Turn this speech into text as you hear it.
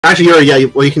Actually,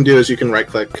 what you can do is you can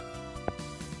right-click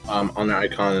on the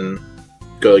icon and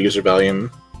go to user volume.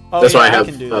 Oh, That's yeah, why I have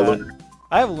can do that. Luna.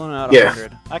 I have Luna at Yeah.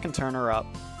 100. I can turn her up.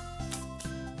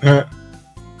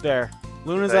 There.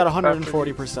 Luna's at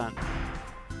 140%.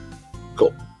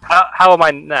 Cool. How am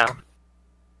I now?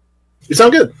 You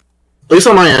sound good. At least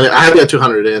on my end, I have you at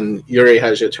 200, and Yuri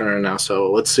has you at 200 now,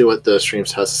 so let's see what the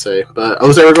streams has to say. But I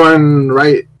was ever going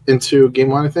right into game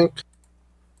 1, I think?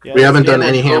 Yeah, we haven't done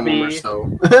any Kobe. hand warmers,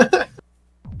 so...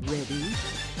 Ready?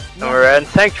 And we're in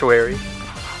Sanctuary.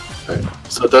 Right.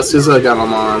 So Dusk is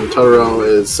Gamamon, Totoro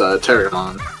is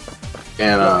Terriermon,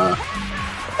 and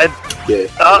yeah.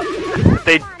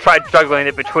 They tried juggling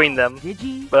it between them,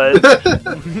 Digi? but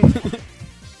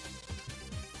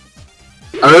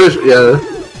I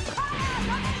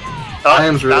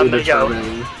am really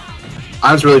determined.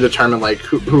 I'm really determined, like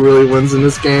who really wins in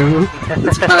this game.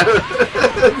 It's kind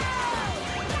of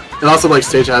and also like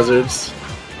stage hazards.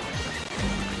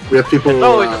 We have people. It's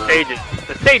always the stages.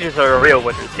 The stages are the real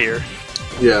winners here.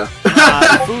 Yeah.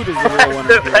 Food is the real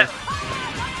winner here.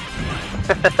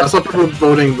 I saw people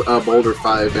voting Boulder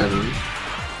 5 and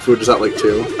Food is at like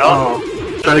 2. Oh.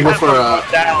 Try to go for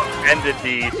down ended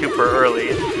the super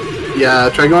early.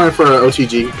 Yeah, try going for an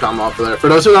OTG combo for there. For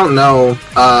those who don't know,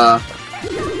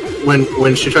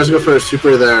 when she tries to go for a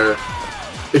super there,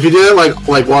 if you do it like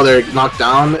while they're knocked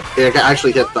down, it can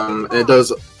actually hit them, and it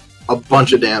does a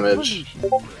bunch of damage.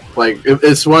 Like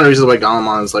it's one of the reasons why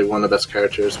Galamon is like one of the best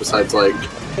characters. Besides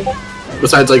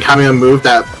having a move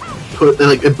that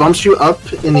it bumps you up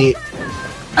in the.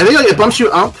 I think like it bumps you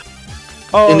up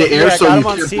in the air, so you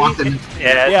can't block them.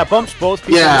 Yeah, it bumps both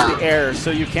people in the air,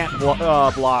 so you can't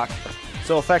block.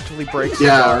 So effectively breaks the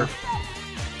guard.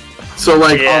 So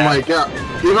like, oh my god,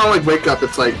 even on like Wake Up,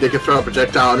 it's like they can throw a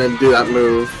projectile and then do that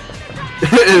move,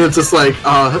 and it's just like,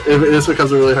 it just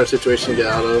becomes a really hard situation to get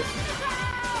out of.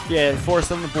 Yeah, force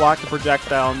them to block the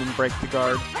projectile and then break the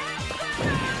guard.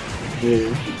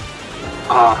 Yeah.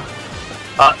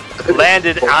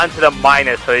 Landed onto the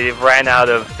minus, so he ran out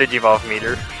of Digivolve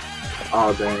meter.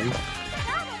 Oh dang.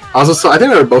 Also, I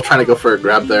think they were both trying to go for a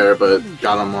grab there, but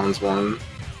Galamon's won.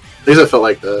 At least it felt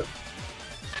like that.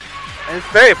 It's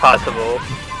very possible.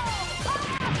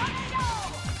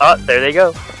 Oh, there they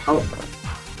go. Oh,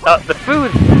 the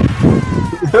food.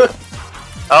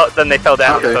 Oh, then they fell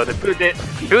down. Okay. So the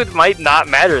food might not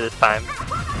matter this time.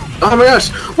 Oh my gosh!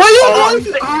 Why did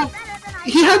he go?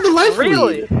 He had the life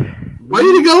lead. Why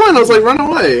did he go in? I was like, run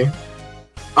away.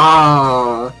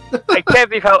 I can't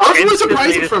believe how I was really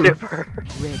surprised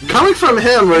coming from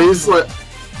him, where he's like,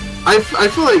 I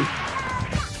feel like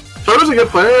Totoro's a good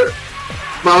player,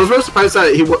 but I was really surprised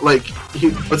that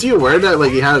was he aware that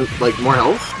like he had like more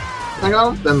health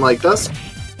than like Dusk?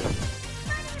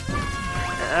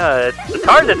 It's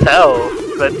hard to tell,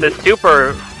 but the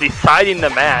super deciding the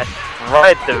match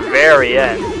right at the very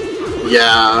end.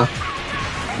 Yeah.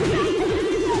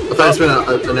 I thought it's been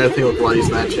another thing with a lot of these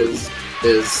matches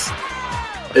is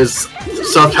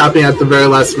stuff happening at the very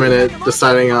last minute,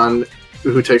 deciding on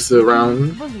who takes the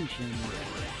round.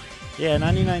 Yeah,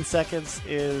 99 seconds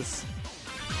is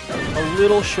a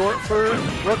little short for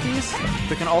rookies,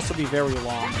 but can also be very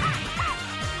long.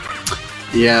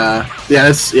 Yeah,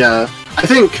 I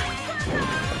think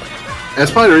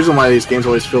that's probably the reason why these games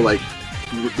always feel like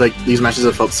these matches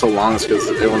have felt so long, is because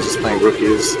everyone's just playing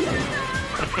rookies.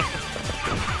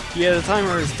 Yeah, the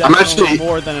timer is definitely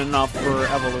more than enough for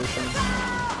evolutions.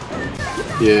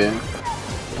 Yeah.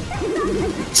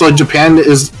 So Japan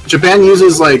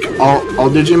uses like all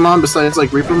Digimon besides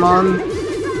like Reapermon,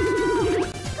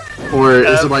 or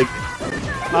is it like?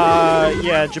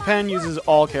 Yeah, Japan uses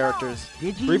all characters.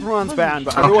 Reapermon's banned,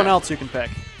 but everyone else you can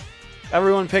pick.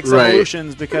 Everyone picks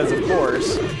evolutions because, of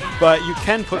course, but you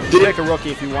can pick a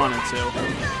rookie if you wanted to.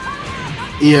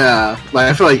 Yeah, like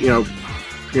I feel like you know,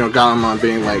 Galamon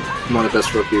being like one of the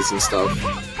best rookies and stuff.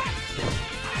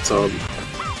 So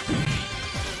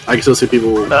I can still see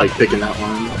people like picking that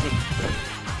one.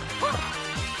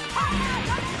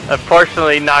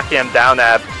 Unfortunately, knocking him down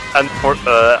at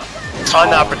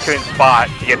unopportune spot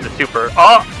to get the super.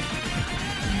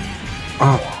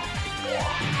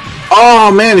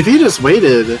 Oh man, if he just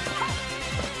waited.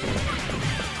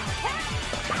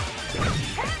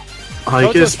 Oh, he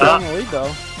could have stopped. Lead,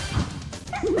 though.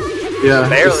 Yeah.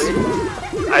 Barely.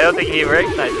 I don't think he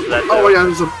recognizes that. Oh yeah,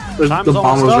 the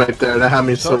bomb was right there. That had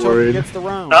me so worried. Gets the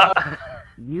round. That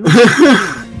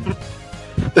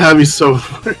had me so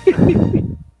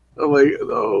worried. Oh my god,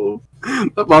 no.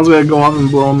 That bomb's gonna go off and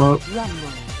blow him up.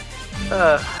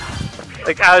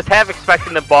 Like, I was half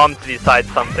expecting the bomb to decide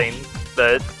something,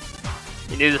 but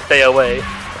you knew to stay away.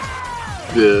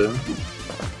 Yeah.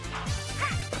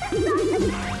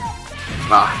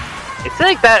 It's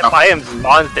like that item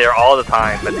spawns there all the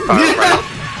time. That's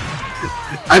right.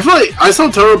 I feel like I saw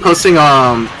Totoro posting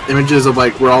images of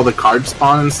like where all the cards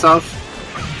spawn and stuff,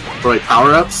 for like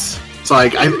power ups. So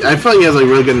like I feel like he has like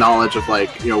really good knowledge of like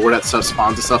where that stuff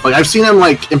spawns and stuff. Like I've seen him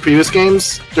like in previous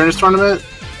games during this tournament,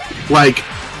 like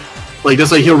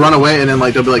just like he'll run away and then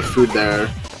like there'll be like food there,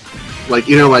 like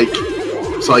either like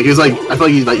so like he's like I feel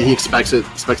like he expects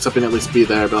something to at least be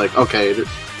there, but like okay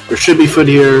there should be food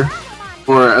here,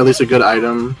 or at least a good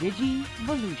item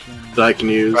that I can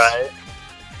use. Right.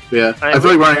 Yeah, I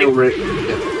feel like running over it.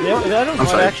 Yeah, I don't know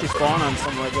if they actually spawn on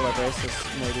some regular basis,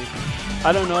 maybe.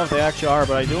 I don't know if they actually are,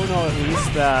 but I do know at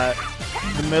least that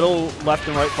the middle, left,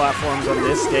 and right platforms on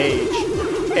this stage,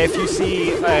 if you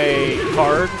see a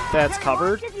card that's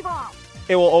covered,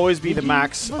 it will always be the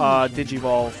max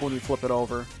Digivolve when you flip it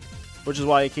over. Which is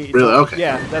why you keep... Really? Okay.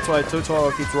 Yeah, that's why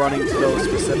Totoro keeps running to those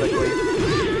specifically,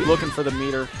 looking for the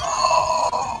meter.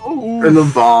 Oh, and the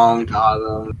bomb got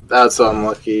him. That's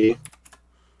unlucky.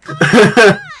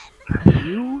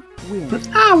 You win.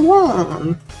 I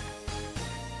won!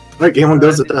 Alright, game 1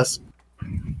 goes to Dusk.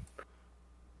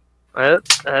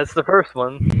 That's the first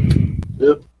one.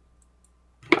 Yep.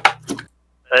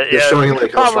 Yeah, showing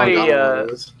like how strong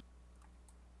Digimon is.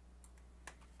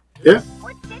 Yeah.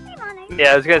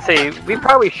 Yeah, I was gonna say we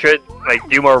probably should like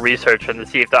do more research and to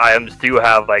see if the items do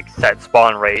have like set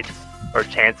spawn rates or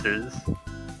chances.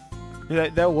 Yeah,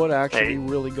 that would actually be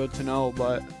really good to know,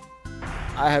 but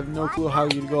I have no clue how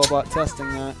you'd go about testing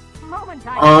that.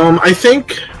 I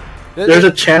think there's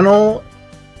a channel.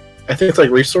 I think it's like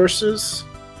resources.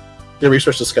 The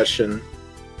resource discussion,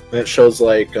 and it shows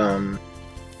like the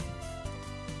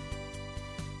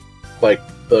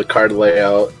card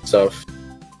layout stuff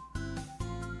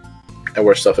and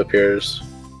where stuff appears.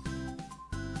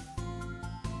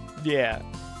 Yeah,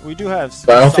 we do have.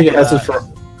 But I don't think it has it for.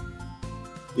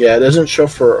 Yeah, it doesn't show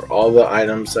for all the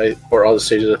items or all the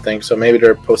stages. I think so. Maybe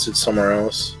they're posted somewhere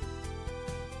else.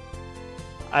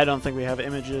 I don't think we have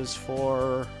images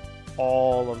for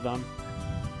all of them.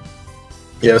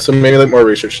 Yeah, so maybe like more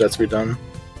research has to be done.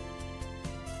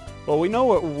 Well, we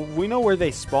know where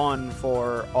they spawn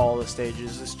for all the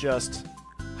stages. It's just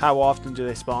how often do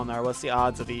they spawn there? What's the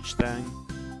odds of each thing?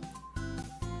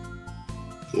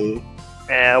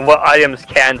 And what items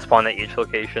can spawn at each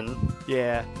location?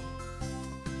 Yeah.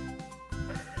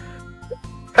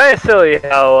 Kind of silly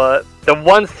how the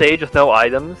one stage with no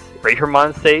items,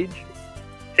 Rapport stage,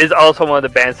 is also one of the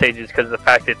banned stages because of the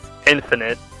fact it's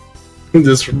infinite.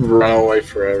 Just run away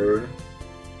forever.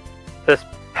 This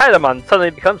Patamon suddenly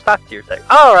becomes top tier. It's like,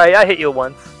 alright, I hit you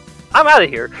once. I'm out of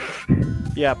here.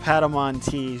 Yeah, Patamon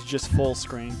T is just full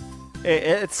screen.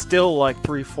 It's still like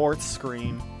 3/4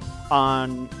 screen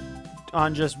on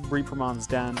just Reapermon's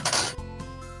Den.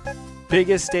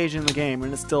 Biggest stage in the game,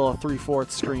 and it's still a 3/4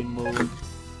 screen move.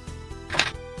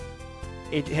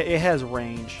 It has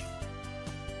range.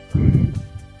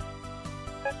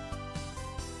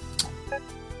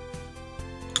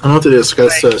 I don't know if they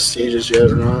discussed stages yet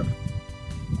or not.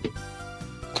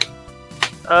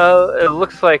 It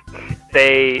looks like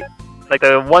the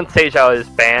one stage that was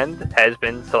banned has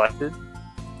been selected.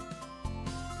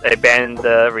 They banned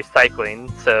recycling,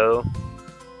 so...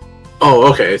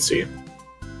 Oh, okay, I see.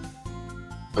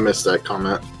 I missed that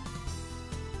comment.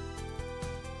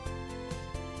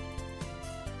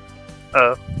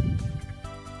 Oh.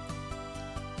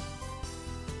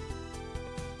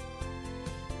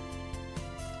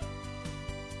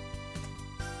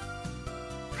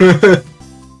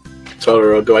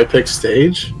 Totoro, do I pick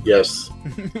stage? Yes.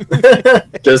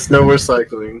 Just no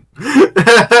recycling.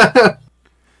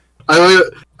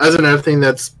 As another thing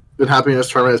that's been happening in this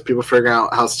tournament is people figuring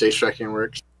out how stage tracking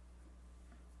works.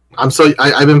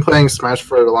 I've been playing Smash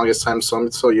for the longest time, so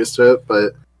I'm so used to it,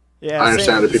 but yeah, I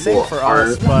understand that people for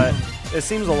aren't. us, but it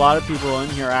seems a lot of people in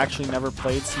here actually never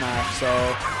played Smash,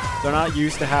 so they're not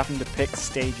used to having to pick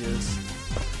stages.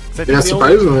 Yeah,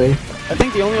 surprisingly. I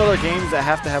think the only other games that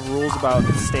have to have rules about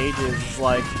stages is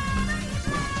like,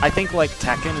 I think like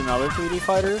Tekken and other 3D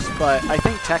fighters, but I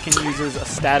think Tekken uses a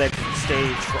static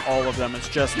stage for all of them. It's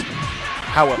just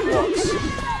how it looks.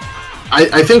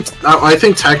 I think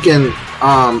Tekken,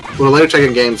 the later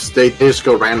Tekken games, they just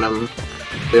go random.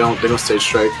 They don't stage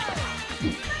strike.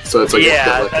 So it's like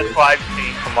yeah, that's what I've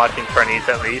seen from watching tourneys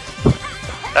at least.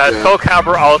 Soul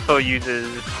Calibur also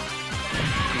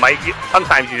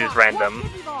sometimes uses random.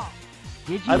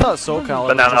 I thought Soul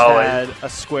Calibur just had a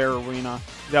square arena.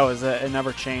 That was it. It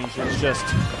never changed. It was just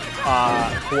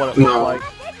what it looked like.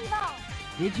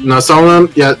 No, some of them,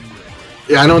 yeah,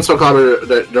 I know in Soul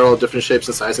Calibur they're all different shapes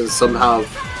and sizes. Some have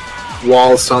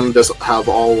walls, some just have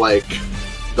all like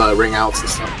the ring outs and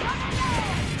stuff.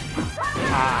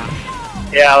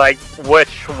 Yeah, like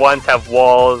which ones have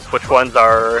walls, which ones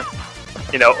are,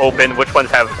 you know, open, which ones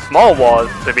have small walls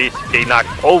to basically knock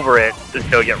over it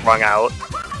until you get wrung out.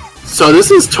 So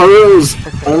this is Totoro's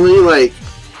only, like,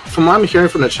 from what I'm hearing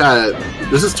from the chat,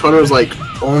 this is Totoro's, like,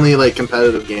 only, like,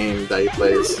 competitive game that he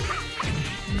plays.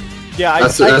 Yeah,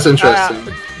 that's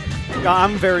interesting.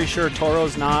 I'm very sure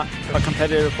Toro's not a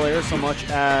competitive player so much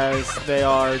as they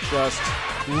are just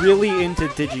really into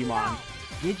Digimon.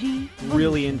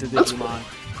 Really into Digimon.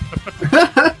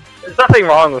 There's nothing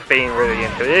wrong with being really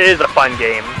into it. It is a fun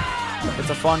game. It's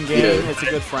a fun game. It's a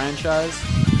good franchise.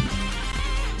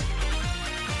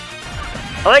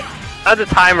 I like how the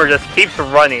timer just keeps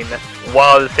running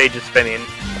while the stage is spinning.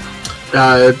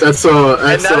 That's so.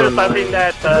 That's and now so there's something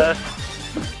that.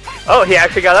 Oh, he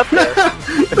actually got up there.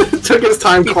 Took his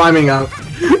time climbing up.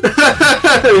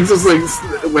 He's just like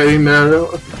waiting there,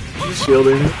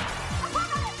 shielding.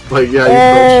 Like, yeah,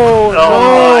 oh,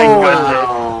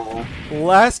 my goodness.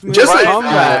 Last minute Just like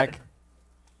comeback.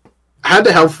 I had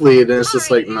the health lead, and it's just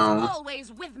like, no.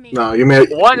 No, you made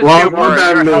one bad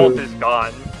your health move. is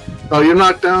gone. Oh, you're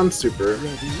knocked down? Super.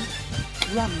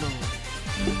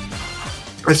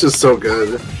 It's just so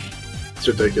good. It's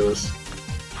ridiculous.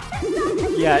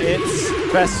 Yeah, it's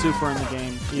best super in the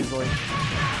game, easily.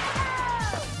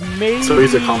 Maybe, so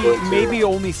he's a combo too. Maybe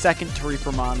only second to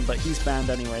Reapermon, but he's banned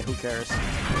anyway, who cares?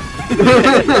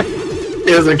 It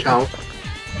doesn't count.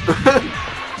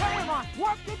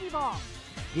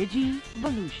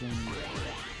 Digivolution.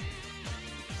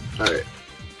 Alright.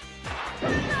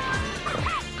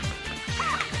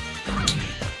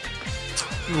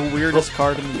 The weirdest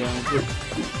card in the game.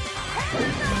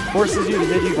 Forces you to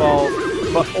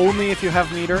Digivolve, but only if you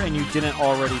have meter and you didn't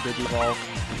already Digivolve.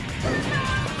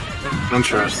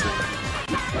 Interesting.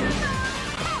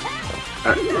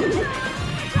 Alright.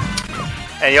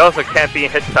 And you also can't be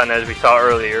in hit stun as we saw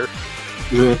earlier.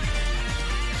 Yeah.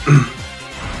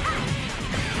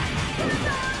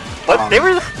 But they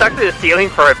were just stuck to the ceiling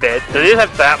for a bit. Did they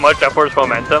have that much upwards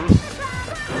momentum?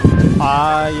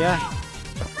 Yeah.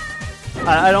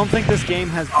 I don't think this game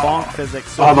has bonk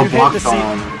physics. So Oh, if the you hit block the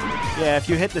bomb. yeah, if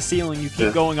you hit the ceiling, you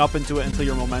keep going up into it until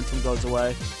your momentum goes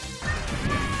away.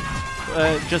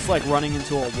 Just like running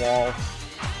into a wall.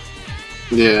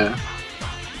 Yeah.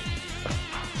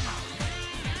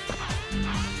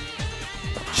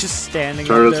 Just standing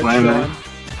Totoro's up there laying there. chilling.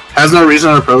 Has no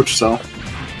reason to approach, so.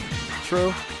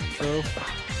 True. True.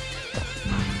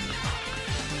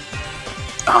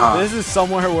 This is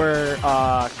somewhere where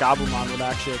Gabumon would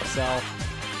actually excel.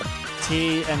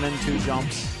 T and then 2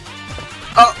 jumps.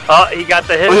 Oh, he got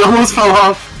the hit. Oh, he almost fell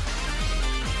off.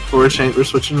 We're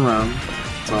switching around.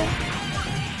 So.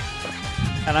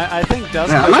 And I think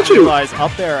Dusk Yeah, realize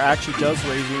up there actually does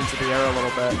raise you into the air a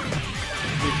little bit.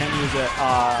 You can use it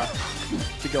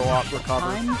to go up,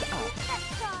 recover.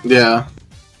 Yeah.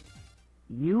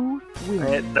 You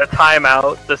win. The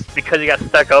timeout, just because he got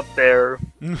stuck up there.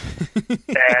 And,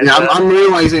 Yeah, I'm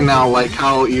realizing now, like,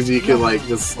 how easy you could, like,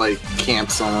 just, like, camp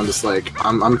someone, just, like,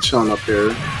 I'm chilling up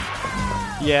here.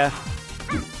 Yeah.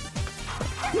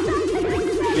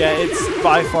 Yeah, it's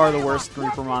by far the worst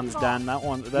Reapermon's Den.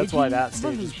 That's why that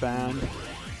stage is banned.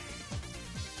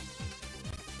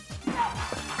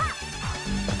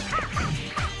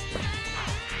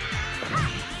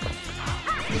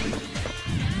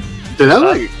 Did that,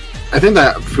 like, I think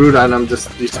that food item just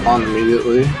despawned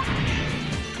immediately.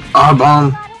 Ah,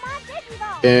 bomb.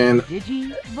 And I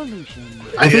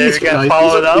think it's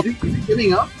he's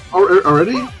getting up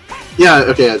already. Yeah.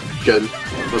 Okay. Good.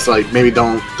 It's like maybe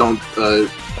don't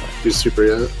do super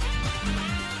yet.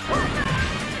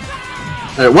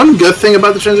 Alright, one good thing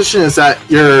about the transition is that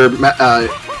your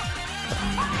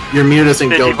meter doesn't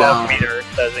go down. Meter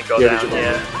doesn't go down.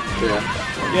 Yeah.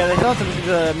 Yeah, they thought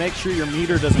to make sure your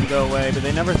meter doesn't go away, but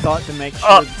they never thought to make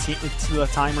sure the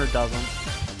timer doesn't.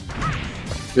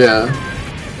 Yeah.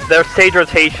 Their stage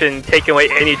rotation taking away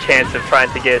any chance of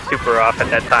trying to get a super off at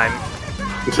that time.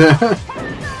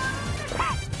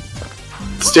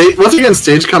 Once again,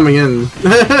 stage coming in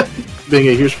being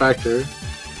a huge factor.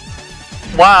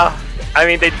 Wow. I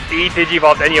mean, he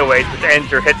Digivolved anyway to end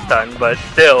your hit stun, but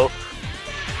still.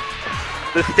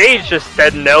 The stage just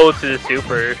said no to the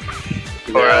super.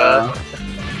 Yeah.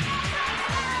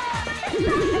 This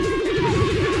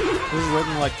is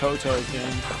looking like Toto's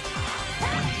game.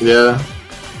 Yeah.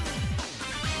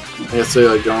 I guess they're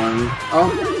like going, oh.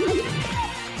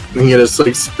 And you just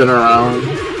like spin around.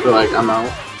 They're like, I'm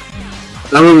out.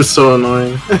 That move is so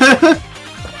annoying.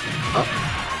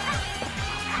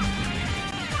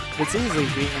 It's easily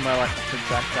beaten by electric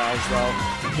projectiles, though.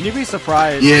 And you'd be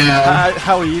surprised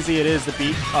how easy it is to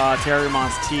beat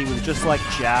Terriermon's T with just like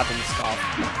jab and stuff.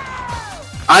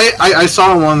 I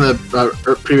saw in one of the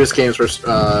previous games where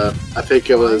I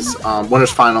think it was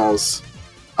Winners Finals.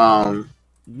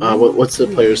 What's the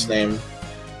player's name?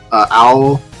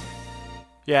 Owl.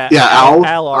 Yeah. Yeah, Owl.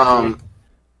 Al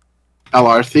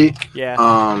Arthi. Yeah.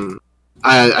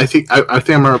 I think I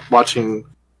remember watching.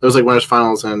 It was like Winners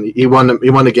Finals, and he won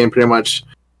the game pretty much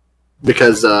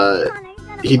because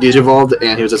he digivolved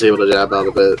and he was just able to jab out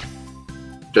of it,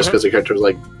 just because the character was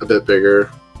like a bit bigger.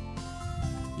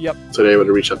 Yep. So they're able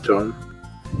to reach up to him.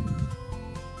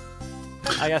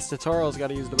 I guess Totoro's got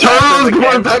to use the bathroom. Totoro's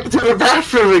going back to the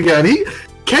bathroom again.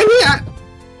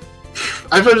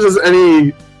 I feel there's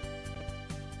any.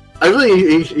 I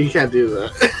really he can't do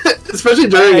that, especially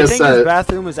during a set. I think his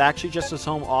bathroom is actually just his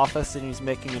home office, and he's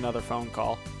making another phone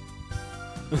call.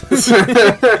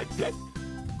 Saddlemon,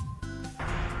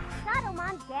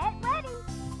 get ready.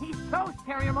 He's toast,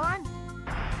 Terriermon.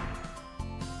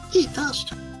 He's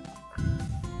toast.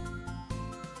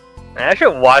 I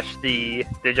should watch the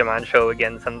Digimon show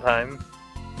again sometime.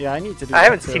 Yeah, I need to do. I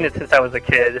haven't seen it since I was a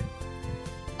kid.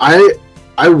 I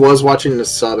was watching the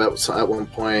sub at one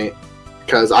point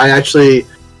because I actually,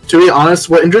 to be honest,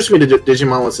 what interested me to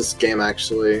Digimon was this game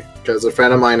actually because a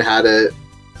friend of mine had it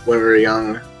when we were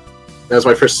young. That was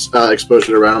my first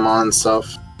exposure to Renamon and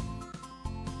stuff.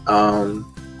 But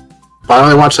I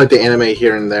only watched like the anime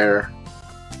here and there,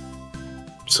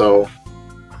 so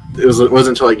it wasn't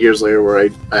until like years later where I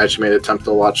actually made an attempt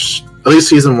to watch at least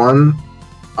season 1.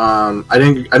 I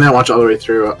didn't watch it all the way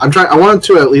through. I wanted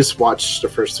to at least watch the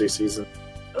first 3 seasons.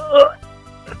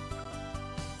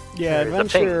 Yeah,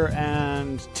 Adventure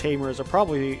and Tamers are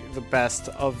probably the best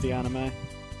of the anime.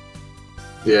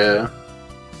 Yeah.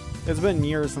 It's been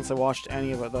years since I watched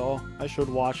any of it, though. I should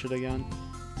watch it again.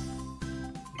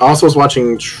 I also was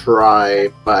watching Try,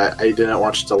 but I didn't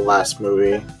watch the last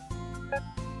movie.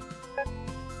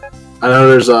 I know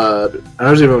there's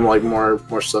even like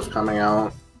more stuff coming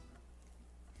out.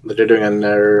 That they're doing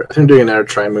another, I think they're doing another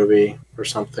Try movie or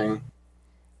something.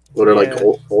 Where they're like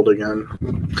old again.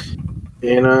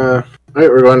 And alright,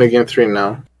 we're going to game 3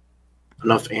 now.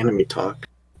 Enough anime talk.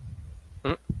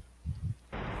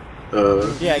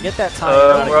 Yeah, get that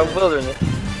tie. We're on Wilderness.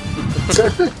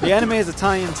 The anime is a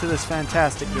tie-in to this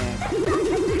fantastic game.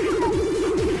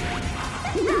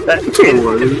 That is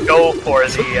go for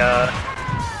the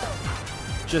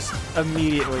Just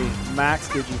immediately max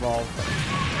Digivolve.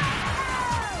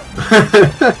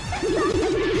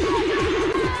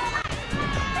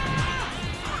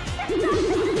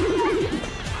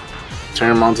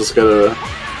 Terriermon's just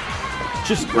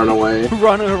gonna run away.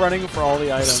 running for all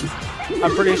the items.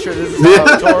 I'm pretty sure this is how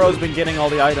Totoro's been getting all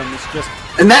the items. Just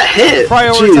and that hit!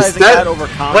 Prioritizing that over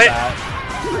combat. Wait.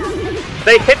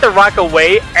 They hit the rock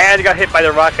away and got hit by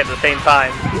the rock at the same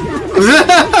time.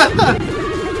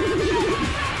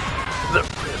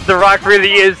 The rock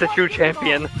really is the true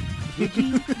champion.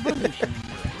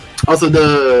 Also,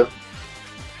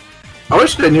 I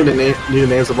wish I knew the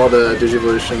names of all the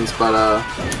Digivolutions, but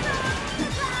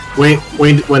when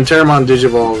Terriermon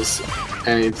digivolves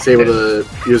and he's able to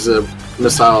use the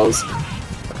missiles,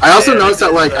 I also noticed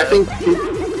that like I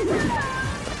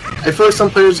feel like some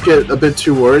players get a bit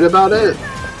too worried about it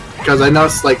because I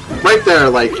noticed like right there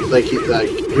like he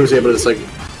was able to just like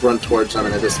run towards them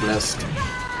and it just missed.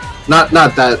 Not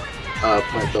that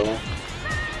point though.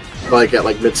 But like at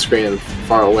like mid screen and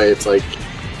far away, it's like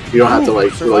you don't have to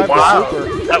like really. Wow,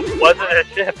 that wasn't a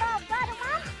ship.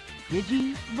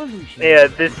 Yeah,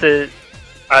 this is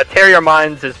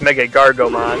Terriermon's is Mega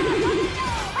Gargomon,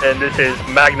 and this is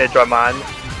Magnadramon.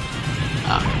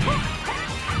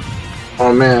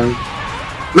 Oh man.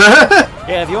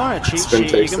 Yeah, if you want a cheat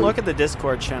sheet, you can look at the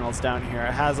Discord channels down here.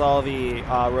 It has all the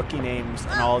rookie names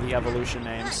and all the evolution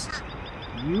names.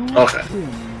 Okay.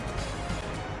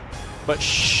 But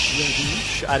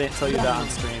shh, I didn't tell you that on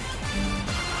stream.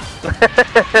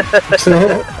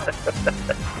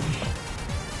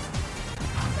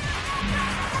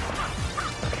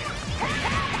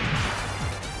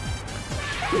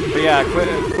 But yeah,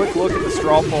 quick look at the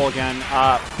straw poll again.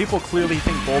 People clearly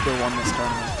think Boulder won this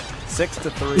tournament.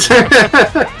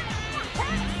 6-3.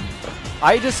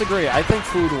 I disagree. I think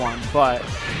Food won, but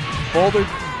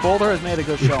Boulder has made a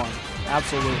good showing.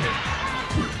 Absolutely.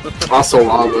 Also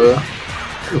Lava.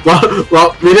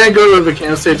 Well, we didn't go to the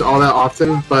volcano stage all that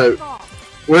often, but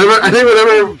I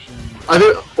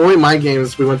think only my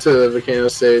games we went to the volcano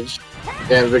stage,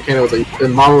 and volcano was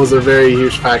and lava was a very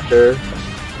huge factor.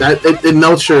 That it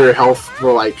melts your health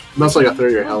for melts like a third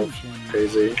of your health.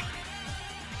 Crazy.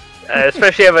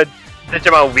 Especially if a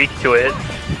Digimon weak to it.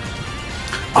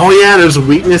 Oh yeah, there's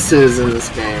weaknesses in this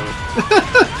game.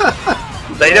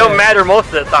 They don't matter most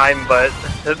of the time, but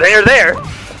they are there.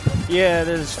 Yeah,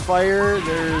 there's fire,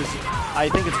 there's, I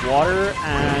think it's water,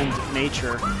 and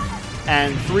nature.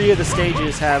 And 3 of the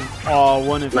stages have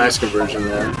one of Nice each. conversion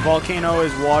there. Volcano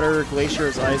is water, glacier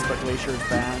is ice, but glacier is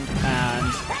banned.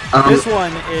 And this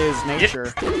one is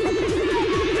nature.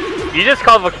 You just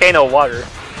call volcano water.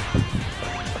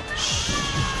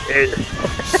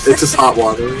 It's just hot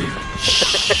water.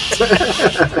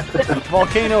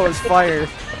 Volcano is fire.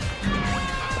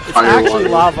 It's Fire actually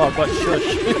water. lava, but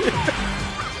shush.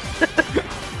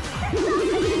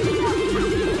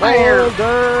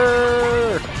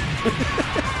 Boulder!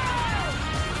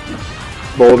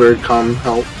 Boulder, come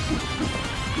help.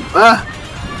 Ah!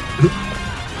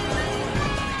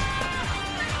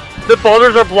 The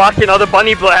boulders are blocking all the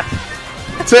bunny blasts.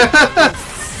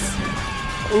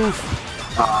 Oof.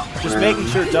 Oh, Just man. making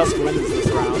sure Dusk wins this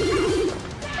round.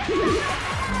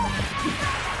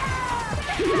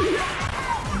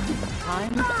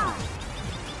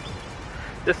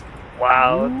 Just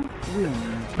wow.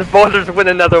 The boulders win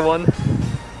another one.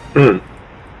 Mm.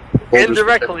 Boulders-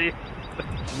 Indirectly.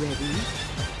 Ready?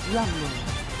 Rumble.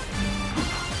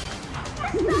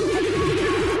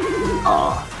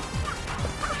 Aw.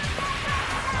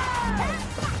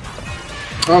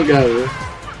 Oh god.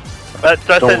 But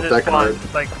just Don't as want that it's fun,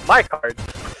 card. like my card.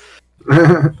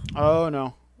 Oh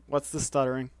no. What's the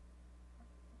stuttering?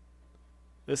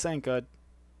 This ain't good.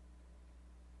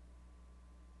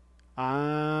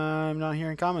 I'm not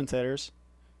hearing commentators.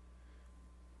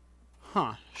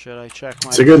 Huh. Should I check my...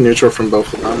 It's a good neutral from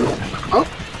both of them. Oh,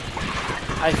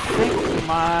 I think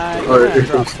my... Oh, internet here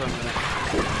dropped comes- for a minute.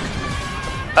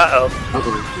 Uh-oh.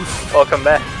 uh-oh. Welcome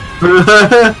back.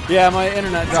 Yeah, my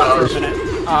internet dropped for a Sorry.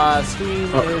 minute. Steam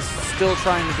Oh. is still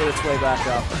trying to get its way back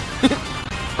up.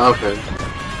 Okay.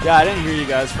 Yeah, I didn't hear you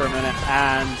guys for a minute,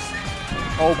 and...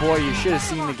 Oh boy, you should have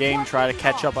seen the game try to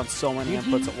catch up on so many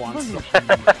inputs at once.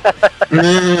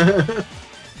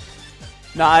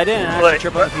 No, I didn't actually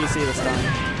trip on the PC this time.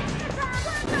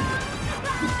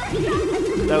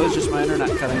 That was just my internet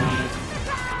cutting on me.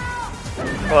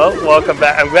 Well, welcome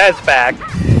back. I'm glad it's back.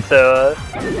 So,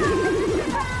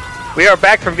 we are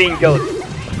back from being ghosts.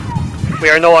 We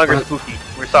are no longer spooky.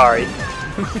 We're sorry.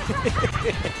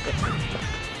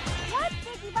 What,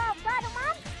 Digimon got him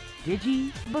on?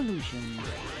 Digivolution.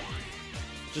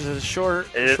 Just a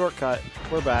shortcut.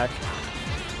 We're back.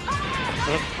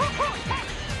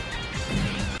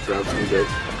 Grab some good.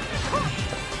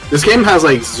 This game has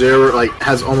like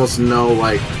has almost no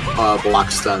like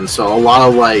block stun, so a lot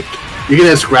of like you can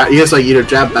just like either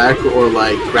jab back or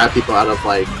like grab people out of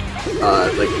like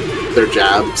their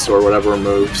jabs or whatever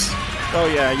moves. Oh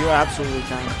yeah, you absolutely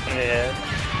can. Yeah.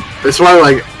 That's why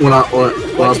like when I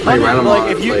was playing random like on,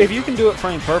 if you can do it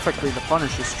frame perfectly, the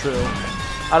punish is true.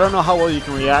 I don't know how well you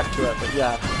can react to it, but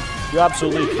yeah, you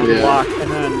absolutely can block and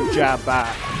then jab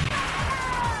back.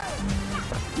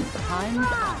 Time's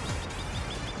up.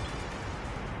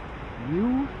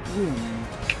 You win.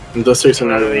 and those takes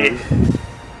another one.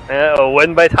 Yeah, a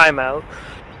win by timeout.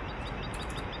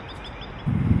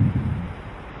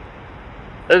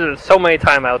 There's so many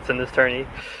timeouts in this tourney.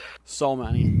 So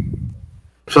many.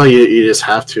 I feel like you just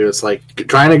have to. It's like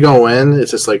trying to go in.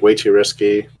 It's just like way too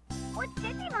risky. What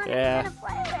Digimon Yeah. are you gonna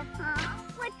play with, huh?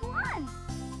 Which one?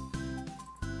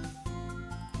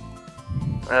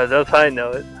 That's how I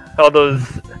know it. All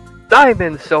those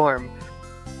Diamond Storm.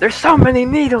 There's so many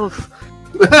needles.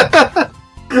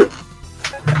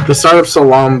 The startup's so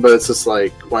long, but it's just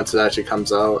like once it actually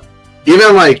comes out.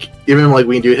 Even like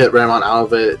when you do hit Ramon out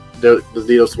of it, the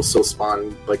needles will still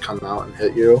spawn, like come out and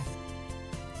hit you.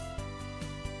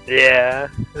 Yeah,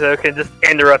 so it can just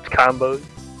interrupt combos.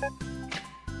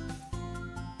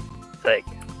 It's like,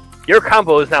 your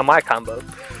combo is now my combo.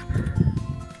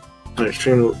 And your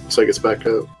stream looks like it's back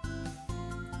up.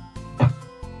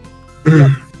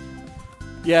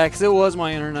 Yeah, because it was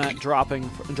my internet dropping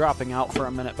out for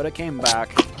a minute, but it came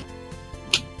back.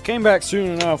 Came back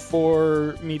soon enough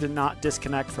for me to not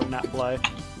disconnect from NetPlay.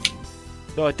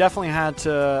 Though it definitely had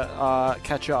to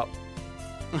catch up.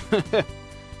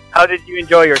 How did you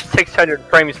enjoy your 600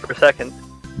 frames per second?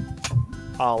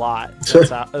 A lot.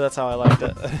 That's how I liked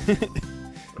it.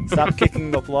 Stop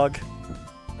kicking the plug.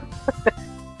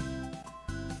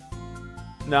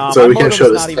 No, So my we can't modem's show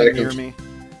this not even near second. me.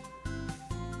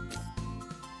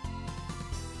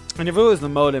 And if it was the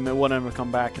modem, it wouldn't have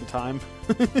come back in time.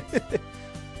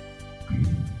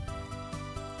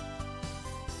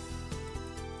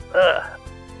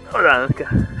 Hold on,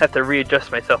 I have to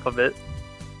readjust myself a bit.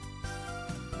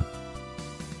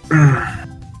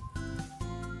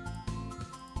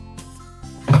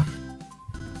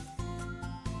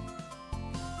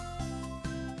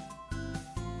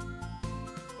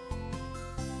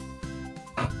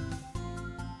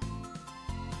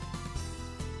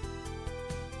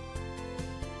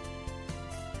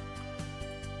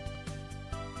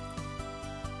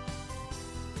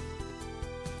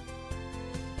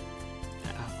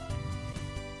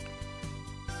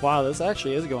 Wow, this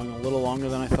actually is going a little longer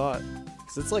than I thought.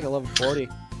 Because it's like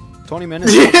 11:40. 20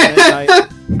 minutes till midnight.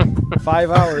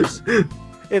 5 hours.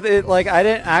 Like, I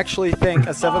didn't actually think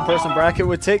a 7-person bracket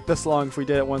would take this long if we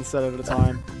did it one set at a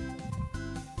time.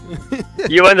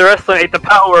 You underestimate the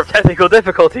power of technical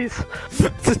difficulties.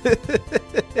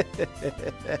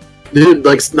 Dude,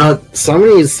 like, some of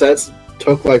these sets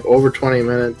took like over 20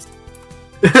 minutes.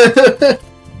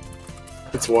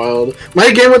 It's wild. My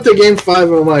game with the game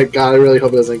 5, I'm like, God, I really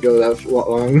hope it doesn't go that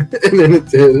long. And then it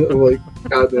did. I'm like,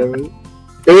 God damn it.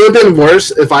 It would have been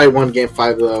worse if I won game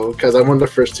 5 though, because I won the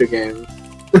first 2 games.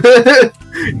 It would have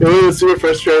been super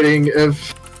frustrating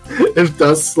if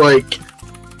Dusk like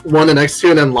won the next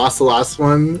 2 and then lost the last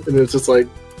one, and it's like,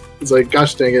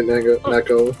 gosh dang it,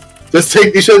 Neko. You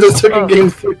should have just took a game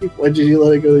 3. Why did you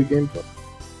let it go to game 5?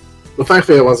 Well,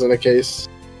 thankfully it wasn't the case.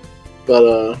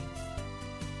 But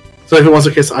so if it was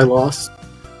the case, I lost.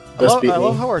 I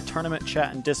love how our tournament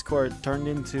chat in Discord turned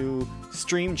into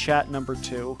stream chat number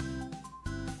 2.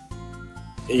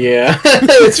 Yeah,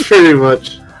 it's pretty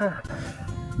much.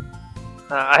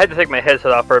 I had to take my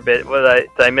headset off for a bit. Did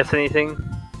I miss anything?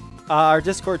 Our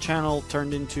Discord channel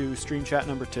turned into stream chat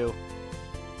number 2.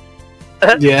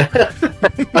 Yeah. I feel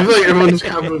like everyone's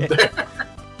kind of moved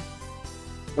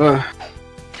there.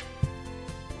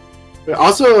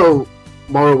 Also,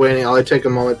 while we're waiting, I'll take a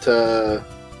moment to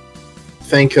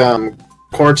thank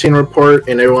Quarantine Report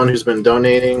and everyone who's been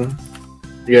donating.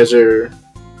 You guys are...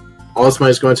 all this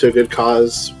money's going to a good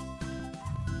cause.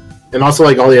 And also,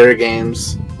 like, all the other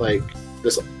games. Like,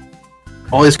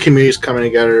 all these communities coming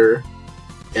together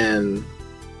in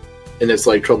this,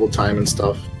 like, troubled time and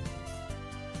stuff.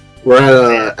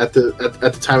 We're at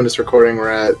the time of this recording, we're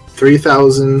at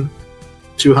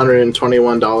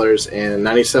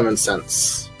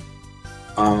 $3,221.97.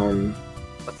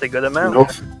 That's a good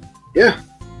amount. Yeah.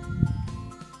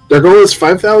 Their goal is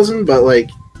 5,000, but like,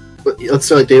 let's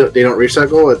say like they don't reach that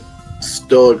goal, it's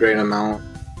still a great amount.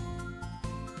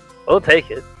 We'll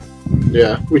take it.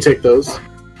 Yeah, we take those.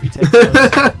 We take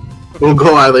those. We'll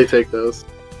gladly take those.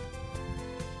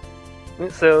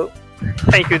 So,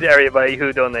 thank you to everybody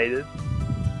who donated.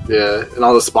 Yeah, and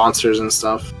all the sponsors and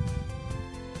stuff.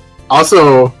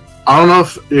 Also, I don't know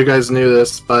if you guys knew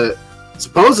this, but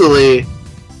supposedly,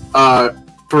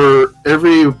 for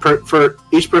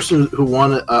each person who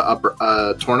won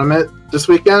a tournament this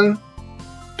weekend,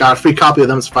 got a free copy of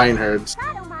them's Fighting Herds.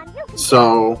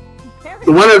 So,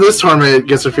 the winner of this tournament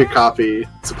gets a free copy,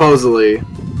 supposedly,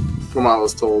 from what I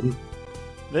was told.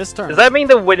 This tournament. Does that mean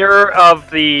the winner of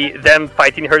the Them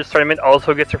Fighting Herds tournament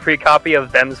also gets a free copy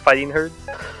of Them's Fighting Herds?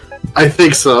 I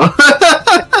think so.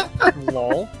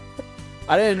 Lol.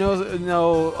 I didn't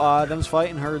know Them's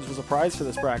Fighting Herds was a prize for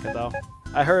this bracket, though.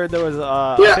 I heard there was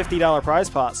a $50 prize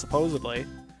pot, supposedly.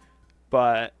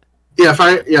 But... Yeah,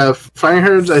 Fighting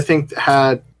Herds, I think,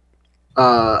 had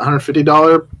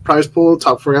 $150 prize pool.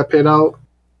 Top 4 got paid out.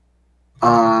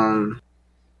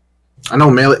 I know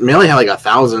Melee had like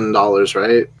 $1,000,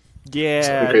 right?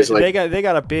 Yeah, crazy, they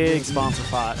got a big sponsor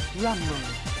pot.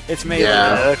 It's Melee.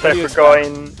 Yeah, looks like we're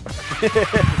going.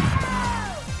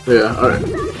 Yeah, alright.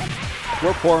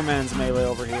 We're poor man's Melee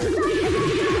over here.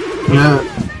 Yeah.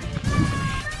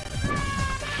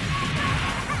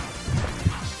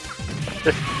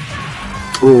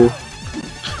 Ooh.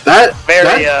 That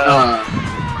Very,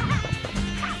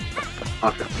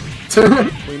 okay.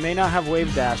 We may not have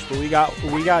wave dash, but we got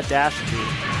dash too.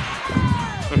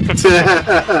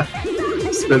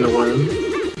 Spin the worm.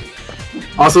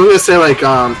 Also, I'm gonna say like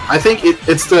I think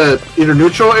it's the either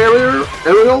neutral aerial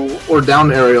or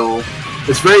down aerial.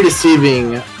 It's very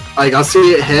deceiving. Like I'll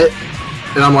see it hit,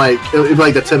 and I'm like it'll be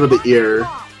like the tip of the ear,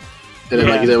 and then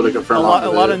like he's able to confirm. A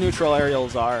lot of neutral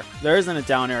aerials are. There isn't a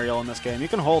down aerial in this game. You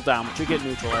can hold down, but you get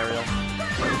neutral aerial.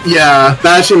 Yeah,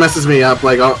 that actually messes me up.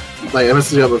 Like it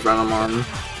messes me up with Venomon.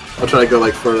 I'll try to go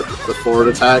like for the forward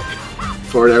attack,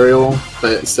 forward aerial,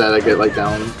 but instead I get like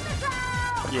down.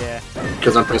 Yeah.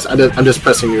 Because I'm just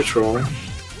pressing neutral. I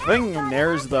think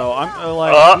Nair's though, I'm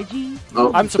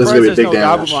I'm surprised there's no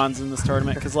Gabumons in this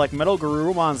tournament because like Metal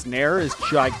Garurumon's Nair is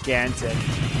gigantic.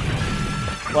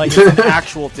 Like it's an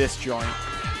actual disjoint.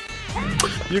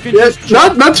 You can just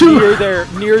not too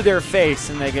near their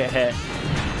face and they get hit.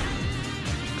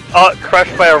 Oh,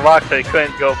 crushed by a rock, so he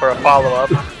couldn't go for a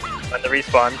follow-up on the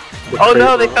respawn. Oh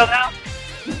no, they fell down!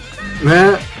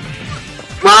 Man.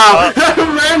 Wow!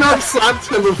 Ran up, slapped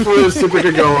him before the super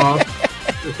could go off.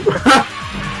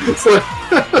 It's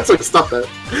like, stop that.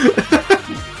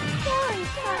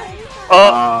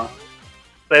 Oh!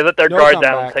 They let their guard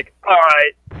down. It's like,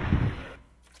 alright.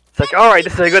 It's like, alright,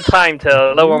 this is a good time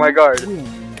to lower my guard.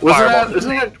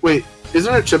 Wait,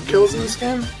 isn't there chip kills in this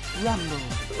game?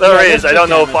 There is, I don't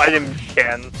know if items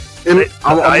can.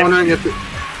 I'm wondering if it...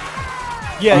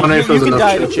 Yeah, you can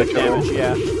die to chip damage,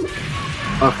 yeah.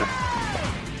 Okay.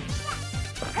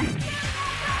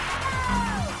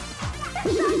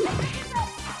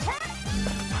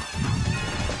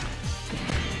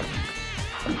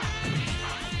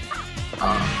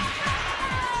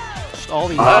 Just all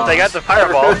these they got the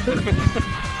fireball.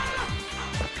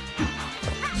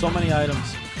 So many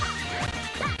items.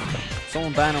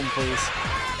 Someone ban them, please.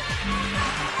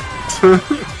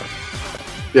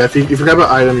 Yeah, if you forgot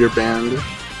about item, you're banned.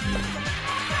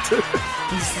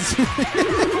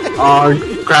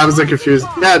 Crab is like confused.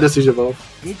 Yeah, this is evolve.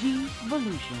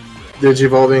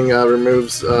 Digivolving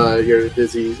removes your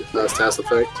dizzy stats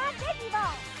effect.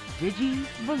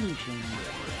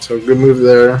 So good move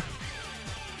there.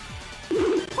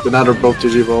 But now they're both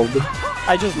digivolved.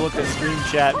 I just looked at stream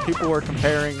chat. People were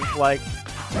comparing like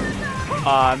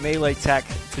melee tech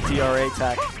to DRA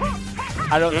tech.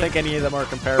 I don't think any of them are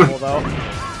comparable though.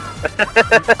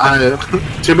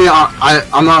 To be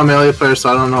honest, I'm not a melee player, so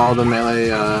I don't know all the melee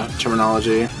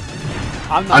terminology.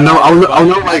 I'll know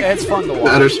like it's fun to watch.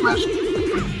 better Smash.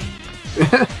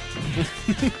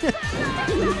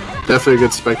 Definitely a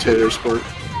good spectator sport.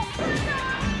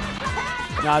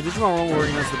 Nah, Digimon Rumble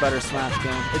Arena is the better Smash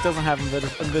game. It doesn't have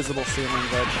invisible ceiling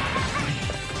glitch.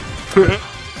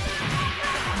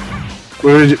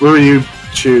 Where would you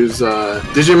choose,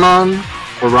 Digimon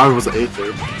or Rivals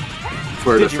Aether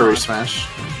for the furry Smash?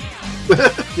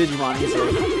 Digimon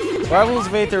easily. Rivals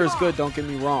of Aether is good, don't get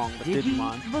me wrong, but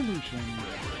Digimon.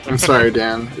 I'm sorry,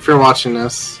 Dan. If you're watching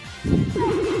this, we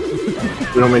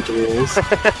don't make the rules.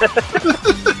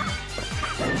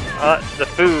 The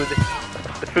food.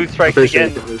 The food strikes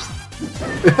again.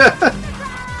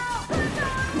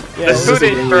 Yeah, the food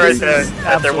ensures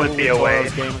that there would be a way.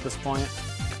 Game at this point.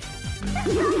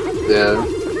 Yeah.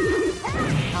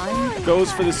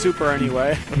 Goes for the super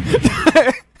anyway.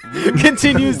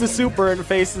 Continues the super and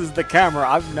faces the camera.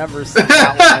 I've never seen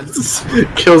that one.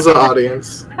 Kills the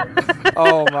audience.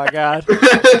 Oh my god.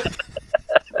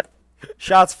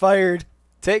 Shots fired.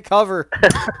 Take cover.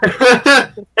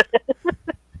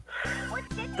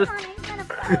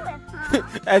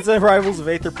 As a Rivals of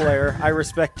Aether player, I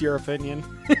respect your opinion.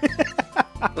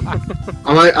 I'm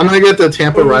gonna get the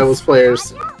Tampa Rivals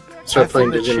players start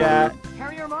playing Digimon.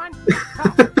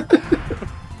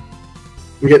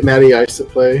 Get Matty Ice to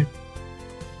play.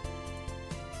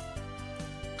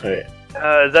 Alright.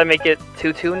 Does that make it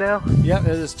 2-2 now? Yep,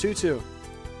 it is 2-2.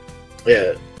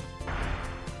 Yeah.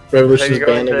 Revolution's so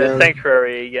banned again. again.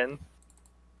 Sanctuary again.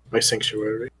 My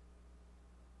Sanctuary.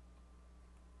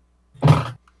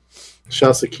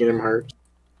 Shouts to Kingdom Hearts.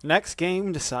 Next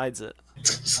game decides it.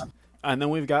 And then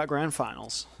we've got grand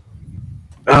finals.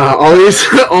 All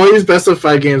these best of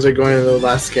 5 games are going to the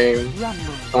last game.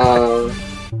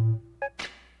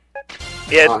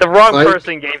 Yeah, the wrong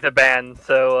person gave the ban,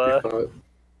 so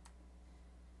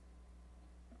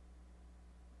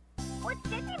What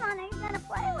Digimon are you gonna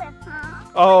play with,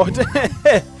 huh? Oh, Go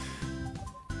ahead.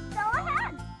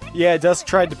 yeah, Dusk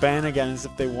tried to ban again as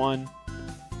if they won.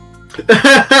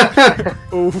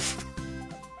 Oof.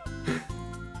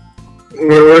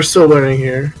 We're still learning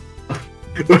here.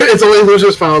 It's only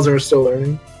losers finals and we're still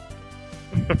learning.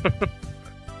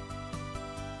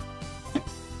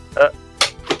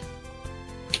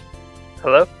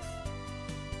 Hello?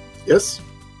 Yes?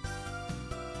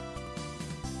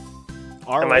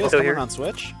 Am I still here? On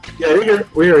Switch? Yeah, you're here.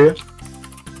 We hear you.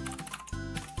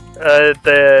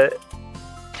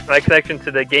 My connection to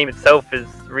the game itself is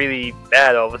really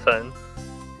bad all of a sudden.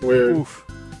 Weird. Oof.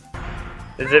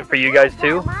 Is it for you guys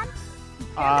too?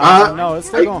 No, it's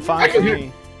still going fine for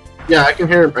me. Yeah, I can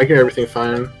hear everything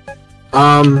fine.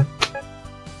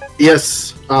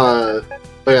 Yes,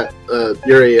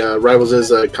 Yuri, Rivals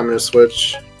is coming to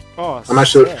Switch. Oh, I'm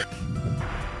actually... sick.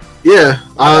 Yeah,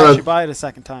 I should buy it a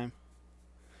second time.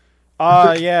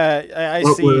 Yeah, I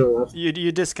see.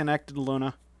 You disconnected,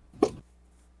 Luna.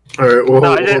 Alright, well,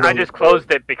 no, I just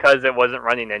closed it because it wasn't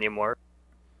running anymore.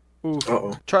 Oof.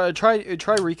 Uh-oh. Try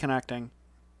reconnecting.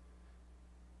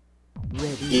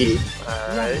 E.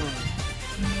 Alright.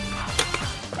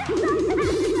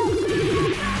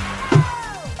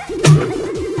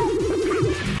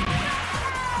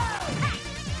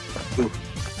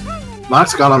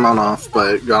 knocks Ganomon off,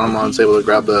 but Ganomon's able to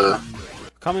grab the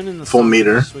Coming in the full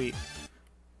meter. Sweet.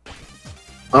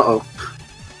 Uh-oh.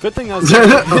 Good thing that was during,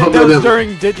 that was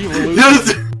during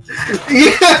Digivolution.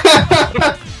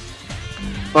 Yeah!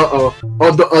 Uh-oh.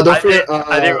 Don't forget...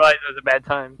 I didn't realize it was a bad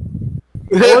time.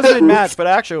 It wasn't in match, but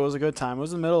actually it was a good time. It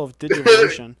was in the middle of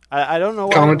Digivolution. I don't know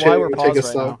why we're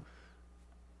paused right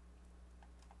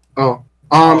now.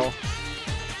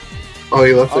 Oh,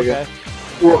 you left again. Okay.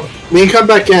 Well, when you come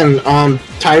back in,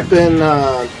 type in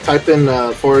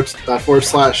forward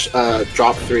slash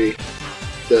drop 3.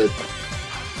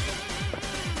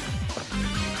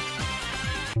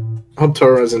 I hope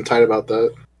Totoro isn't tight about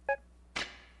that.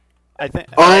 I think.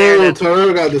 Oh,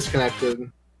 Totoro got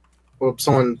disconnected. Well,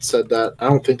 someone said that. I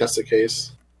don't think that's the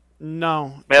case.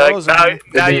 No. Man, like,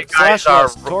 now you guys are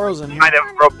Totoro's in here. kind of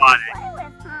robotic.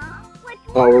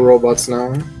 Oh, we're robots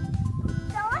now.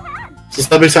 So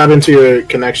something's happened to your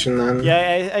connection then.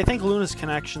 Yeah, I think Luna's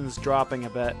connection's dropping a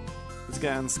bit. It's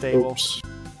getting unstable. Oops.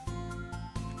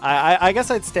 I guess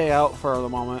I'd stay out for the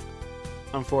moment,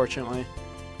 unfortunately.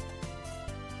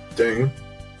 Dang.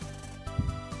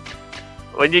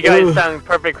 When you guys sound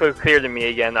perfectly clear to me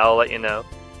again, I'll let you know.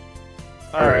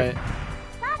 Alright.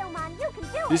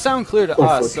 You sound clear to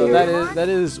us, so that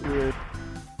is weird.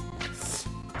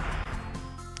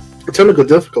 Technical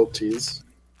difficulties.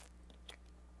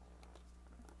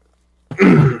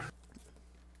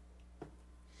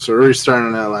 So we're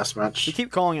restarting that last match. You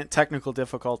keep calling it technical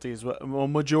difficulties, but a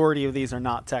majority of these are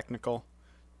not technical.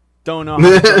 Don't know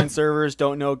how to join servers,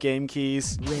 don't know game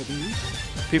keys.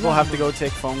 People have to go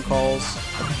take phone calls.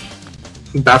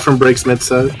 Bathroom breaks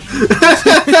mid-set.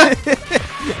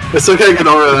 It's okay, get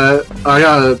over that. I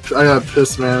got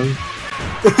pissed, man.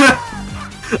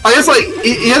 I guess, like,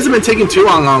 he hasn't been taking too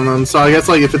long on them, so I guess,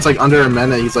 like, if it's, like, under a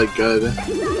minute, he's, like, good.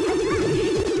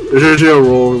 There's usually a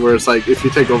rule where it's, like, if you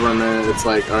take over a minute, it's,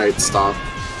 like, alright, stop.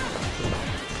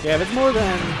 Yeah, if it's more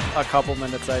than a couple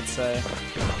minutes, I'd say.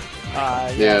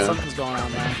 Yeah, something's going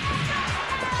on there.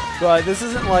 But this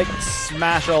isn't, like,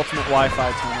 Smash Ultimate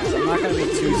Wi-Fi tournaments. I'm not going to be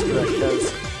too strict,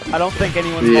 because I don't think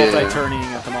anyone's multi-turning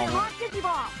at the moment.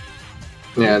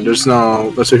 Yeah, there's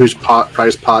a huge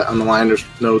prize pot on the line, there's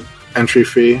no entry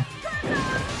fee.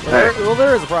 Well,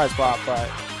 there is a prize pot, but...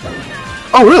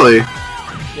 Oh, really?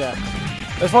 Yeah.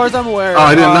 As far as I'm aware,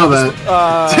 I didn't know that.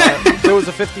 There was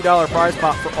a $50 prize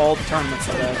pot for all the tournaments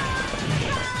today.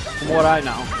 From what I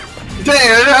know. Dang,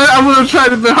 I would have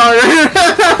tried a bit harder.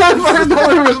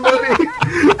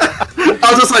 I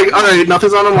was just like, alright,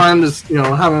 nothing's on the line, just, you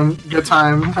know, having a good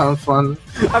time, having fun.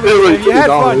 I mean, if you had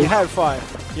fun, you had fun.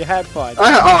 You had fun.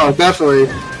 Oh, definitely.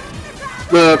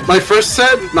 My first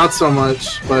set, not so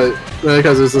much, but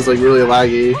because this is like really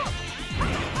laggy.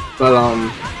 But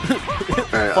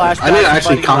right, I need to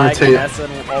actually commentate.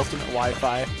 Ultimate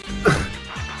Wi-Fi.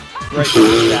 Right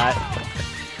to that.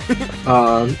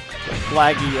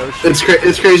 Laggy Yoshi.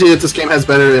 It's crazy that this game has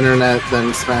better internet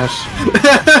than Smash.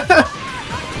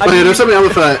 I mean, there's something else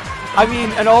with that. I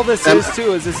mean, and all this is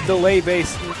too is it's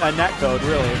delay-based netcode,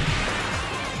 really.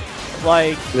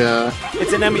 Like, yeah,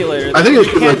 it's an emulator. I think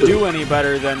you can't do any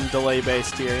better than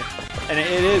delay-based here, and it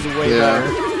is way better.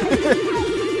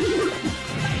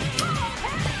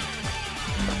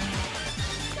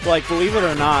 Like, believe it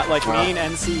or not, like me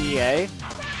and NCEA,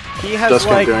 he has Dusk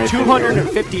like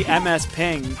 250 MS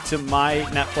ping to my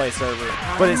NetPlay server,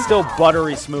 but it's still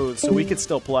buttery smooth, so we could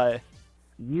still play.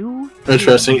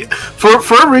 Interesting. For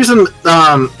a reason,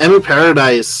 Emu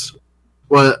Paradise,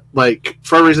 for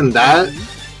a reason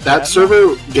that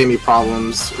server gave me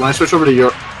problems. When I switched over to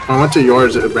when I went to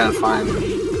yours, it ran fine.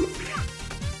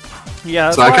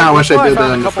 Yeah, so I kind of wish I did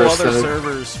that in the first set. A couple other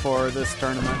servers for this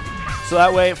tournament, so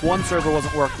that way, if one server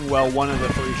wasn't working well, one of the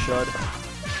three should.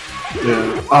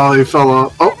 Yeah. Oh, he fell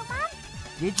off. Oh.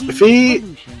 If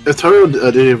Totoro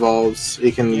Digivolves,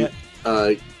 he can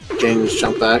gain his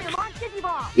jump back.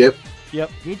 Yep.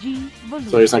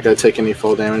 So he's not gonna take any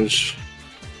full damage.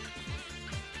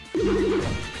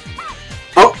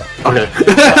 Oh, okay.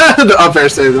 The up air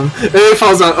saved him. And he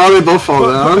falls down. Oh, they both fall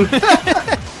down.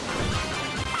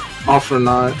 All for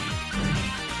naught.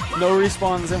 No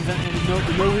respawns. No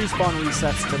respawn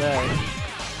resets today.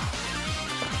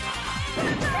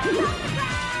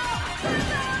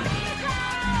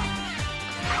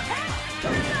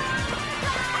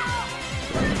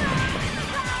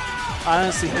 I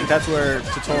honestly think that's where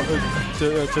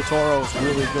Totoro's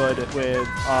really good with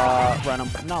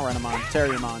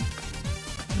Terriermon.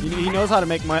 He knows how to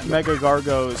make Mega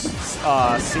Gargo's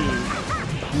C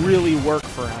really work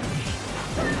for him.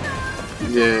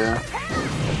 Yeah.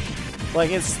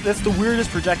 Like, that's the weirdest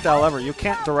projectile ever. You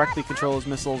can't directly control his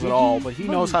missiles at all, but he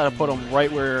knows how to put them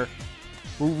right where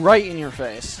right in your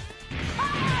face.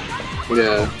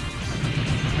 Yeah.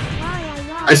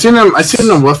 I seen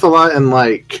them whiff a lot in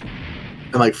like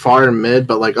far and mid,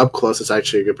 but like up close, it's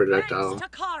actually a good projectile.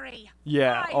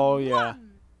 Yeah. Oh yeah.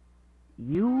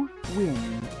 You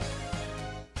win.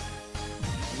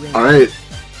 All right.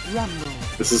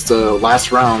 This is the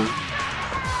last round.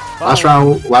 Last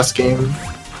round, last game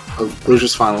of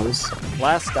Losers Finals.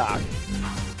 Last stock.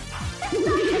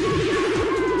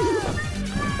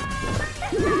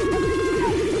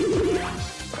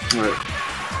 Alright.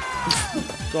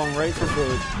 Going right for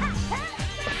food.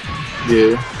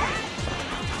 Yeah.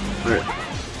 Alright.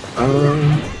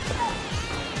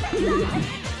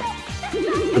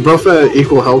 They're both at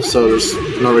equal health, so there's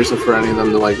no reason for any of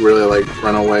them to like really like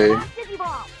run away.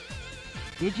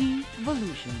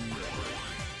 Digivolution.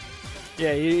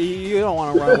 Yeah, you don't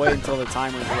want to run away until the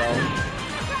timer's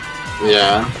low.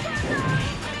 Yeah.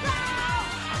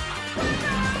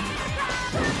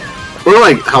 Or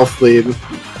like health lead,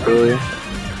 really.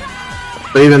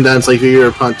 But even then, it's like you give your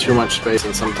opponent too much space,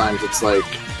 and sometimes it's like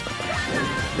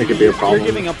it could be a problem. You're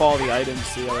giving up all the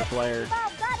items to the other player.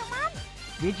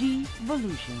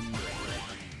 Digivolution.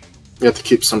 You have to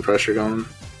keep some pressure going.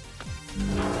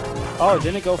 Oh, it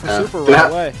didn't go for Yeah. super right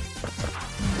away.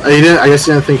 You didn't. I guess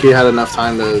you didn't think you had enough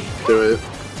time to do it.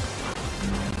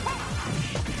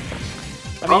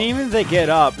 I mean, even if they get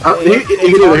up, you it's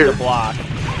can hard either to block.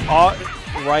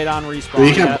 Oh, right on respawn.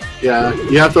 You can, yeah,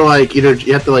 you have to like either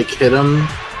you have to like hit him,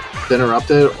 to interrupt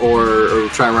it, or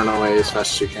try and run away as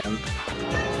fast as you can.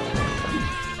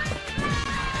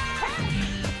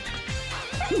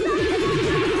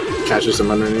 Catches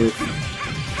him underneath.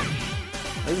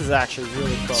 This is actually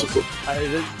really close. So cool.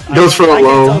 Goes for a I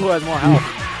low. can't tell who has more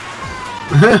health.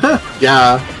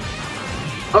 Yeah.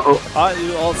 Uh-oh.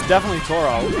 Well, it's definitely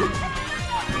Toro.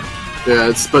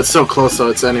 Yeah, but so close though,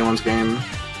 it's anyone's game.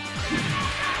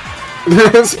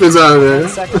 Spins out of 10 there.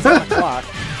 seconds on the clock.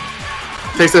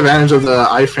 Takes advantage of the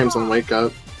iframes on wake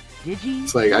up.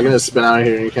 It's like, I'm gonna spin out of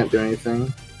here and you can't do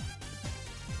anything.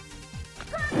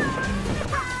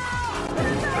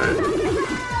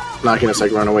 Right. Not gonna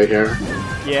like run away here.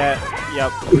 Yeah,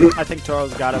 yep. I think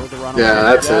Toro's got it with the run. Yeah,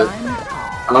 that's it. Toro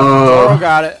Oh.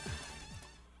 got it.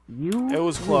 It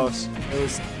was close. It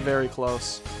was very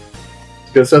close.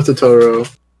 Good stuff to Totoro.